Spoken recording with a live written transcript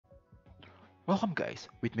Welcome guys,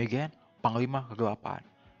 with me again, Panglima Kegelapan.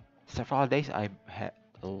 Several days I had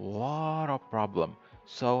a lot of problem,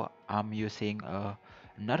 so I'm using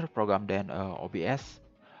another program than OBS.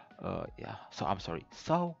 Yeah, so I'm sorry.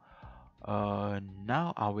 So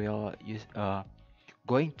now I will use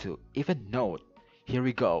going to even note. Here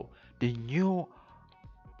we go, the new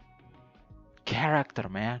character,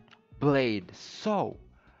 man, Blade. So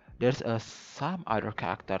there's some other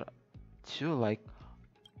character too, like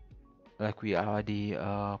we already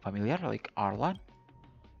familiar, like Arlan,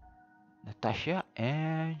 Natasha,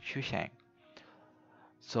 and Shushang.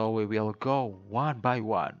 So we will go one by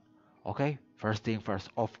one. Okay, first thing first,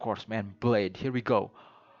 of course, man, Blade. Here we go.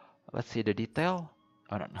 Let's see the detail.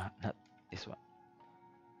 Oh no, not this one.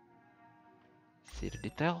 See the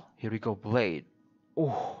detail. Here we go, Blade.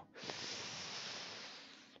 Oh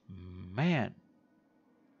man.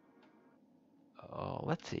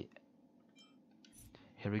 Let's see.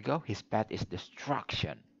 Here we go. His path is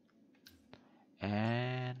destruction.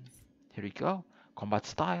 And here we go. Combat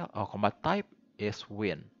style or combat type is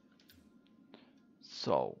win.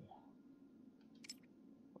 So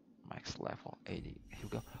max level 80. Here we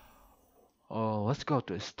go. Let's go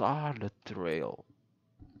to start the trail.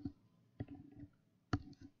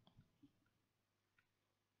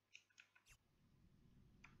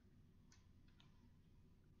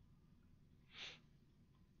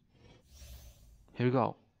 Here we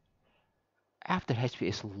go. After HP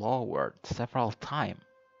is lowered several times,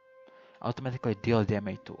 automatically deal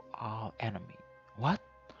damage to all enemy. What?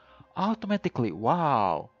 Automatically?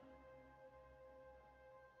 Wow.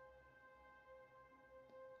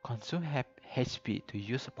 Consume HP to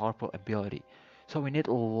use a powerful ability. So we need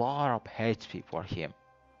a lot of HP for him.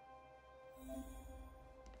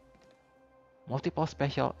 Multiple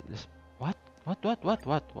special. What?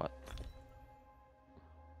 What?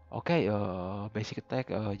 Okay, basic attack,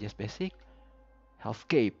 just basic. Health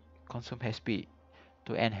cape, consume HP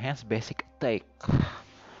to enhance basic attack.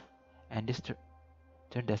 And this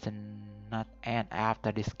turn does not end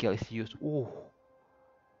after this skill is used. Ooh.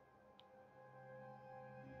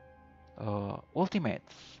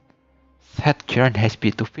 Ultimates. Set current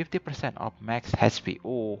HP to 50% of max HP.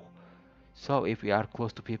 Oh, so if we are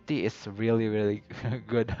close to 50, it's really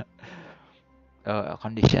good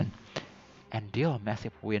condition. And deal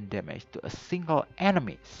massive wind damage to a single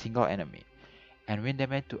enemy, and wind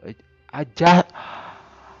damage to adjacent,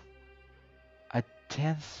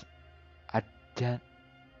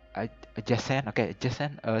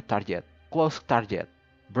 adjacent target, close target.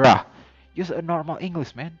 Bruh, use a normal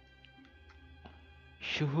English, man.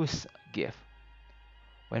 Shuhu's gift.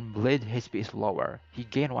 When Blade HP is lower, he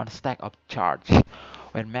gains 1 stack of charge.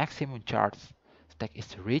 When maximum charge stack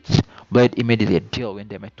is reached, Blade immediately deal wind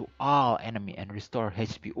damage to all enemy and restore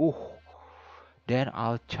HP. Ooh. Then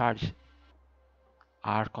all charge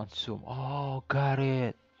are consumed. Oh, got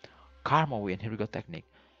it. Karma win. Here we go technique.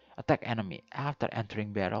 Attack enemy after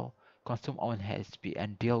entering battle. Consume own HP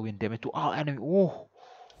and deal wind damage to all enemy. Ooh.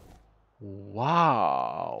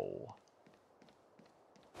 Wow.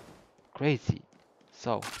 Crazy.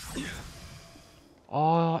 So.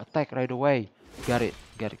 Oh, attack right away. Got it.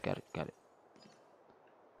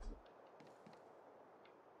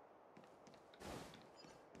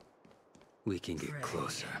 We can get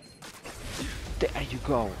closer. There you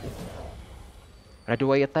go. Right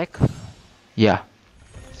away attack? Yeah.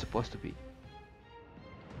 Supposed to be.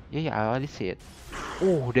 Yeah, I already see it.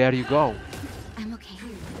 Oh, there you go. I'm okay.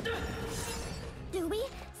 Do we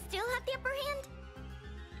still have the upper hand?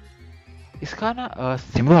 It's kinda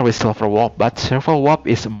similar with Silver Warp, but Silver Warp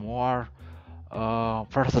is more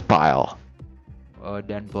versatile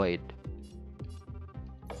than Blade.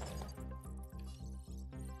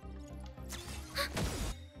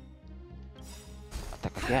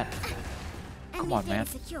 Attack again. Come on, man.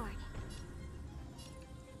 Secured.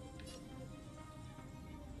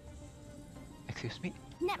 Excuse me.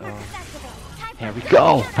 Network is activated. Time Here for we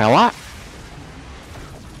go, fella.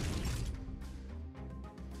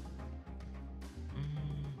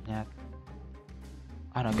 Yeah.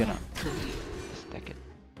 I'm not gonna stack it.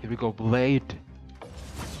 Here we go, Blade.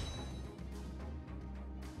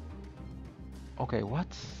 Okay,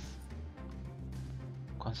 what's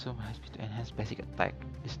consume HP to enhance basic attack.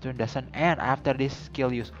 This turn doesn't end after this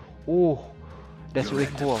skill use. Oh, that's Your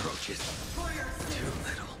really end cool. approaches. Too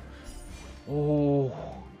little. Oh,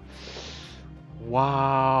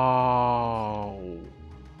 wow.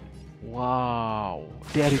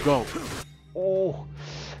 There you go. Oh,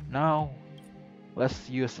 now let's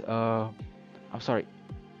use I'm sorry.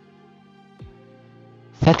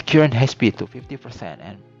 Set current HP to 50%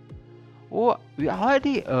 and oh, we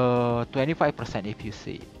already 25% if you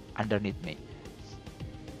see underneath me.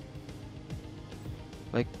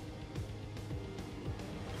 Like,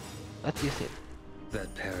 let's use it.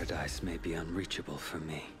 That paradise may be unreachable for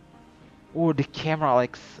me. Oh, the camera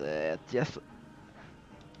like just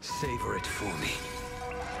Savor it for me.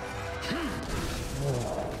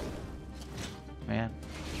 man.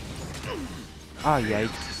 Oh yeah.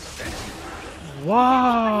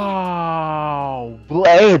 Wow,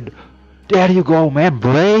 Blade. There you go, man.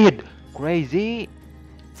 Blade. Crazy.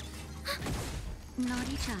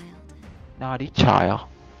 Naughty child. Naughty child.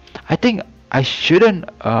 I think I shouldn't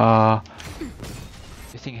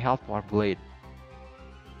using health for Blade.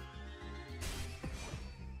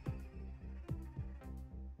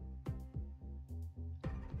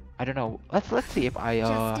 I don't know. Let's see if I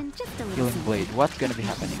Just a little healing something. Blade. What's gonna be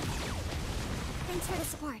happening? Thanks for the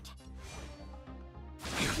support.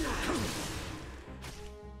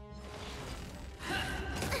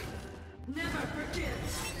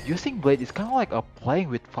 Using Blade is kind of like playing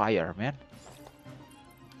with fire, man.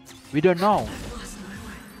 We don't know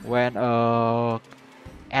when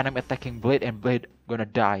enemy attacking Blade and Blade gonna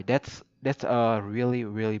die. That's a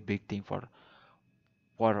really big thing for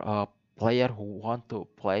a player who want to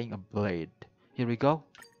playing a Blade. Here we go.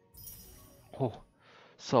 Oh,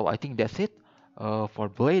 so I think that's it. For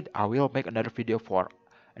Blade, I will make another video for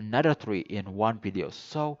another three in one video.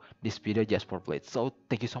 So this video just for Blade. So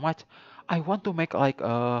thank you so much. I want to make like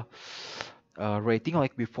a rating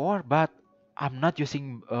like before, but I'm not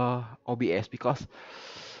using OBS because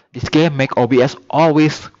this game make OBS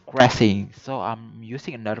always crashing. So I'm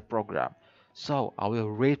using another program. So I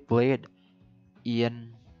will rate Blade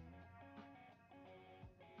in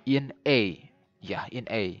A. Yeah, in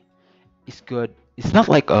A. It's good. It's not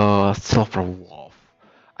like a Silver Wolf.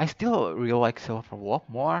 I still really like Silver Wolf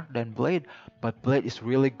more than Blade, but Blade is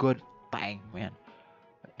really good tank, man.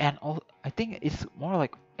 And I think it's more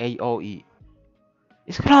like AOE.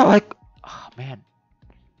 It's kind of like, oh, man,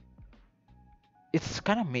 it's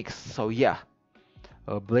kind of mixed. So yeah,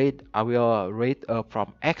 Blade I will rate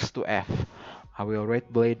from X to F. I will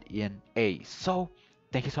rate Blade in A. So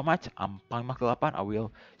thank you so much. I'm Pang Mak 8. I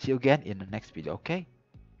will see you again in the next video. Okay,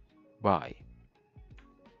 bye.